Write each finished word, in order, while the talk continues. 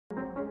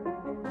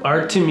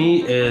Art to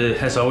me it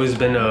has always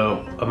been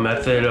a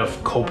method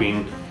of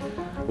coping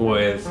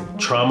with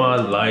trauma,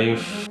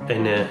 life,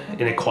 and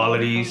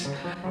inequalities,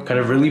 kind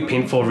of really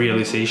painful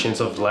realizations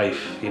of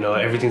life. You know,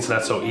 everything's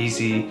not so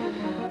easy.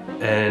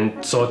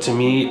 And so to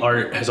me,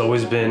 art has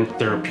always been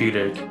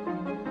therapeutic.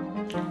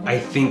 I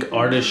think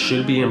artists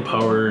should be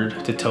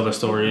empowered to tell the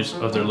stories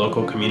of their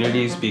local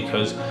communities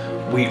because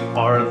we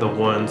are the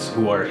ones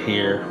who are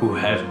here, who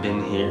have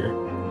been here.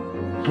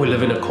 We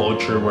live in a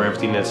culture where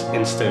everything is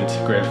instant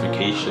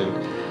gratification,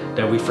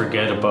 that we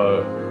forget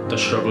about the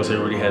struggles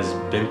everybody has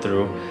been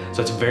through.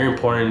 So it's very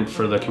important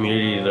for the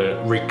community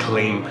to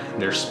reclaim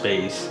their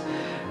space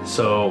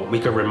so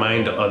we can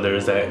remind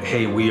others that,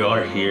 hey, we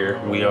are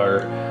here, we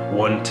are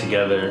one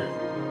together.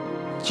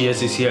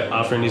 GSCC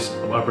offering these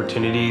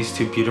opportunities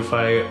to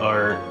beautify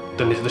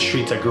the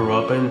streets I grew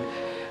up in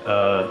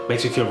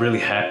makes me feel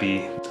really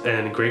happy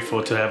and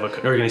grateful to have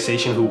an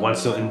organization who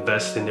wants to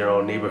invest in their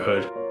own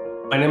neighborhood.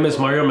 My name is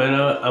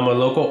Mena. I'm a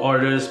local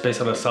artist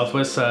based on the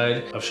southwest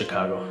side of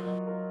Chicago.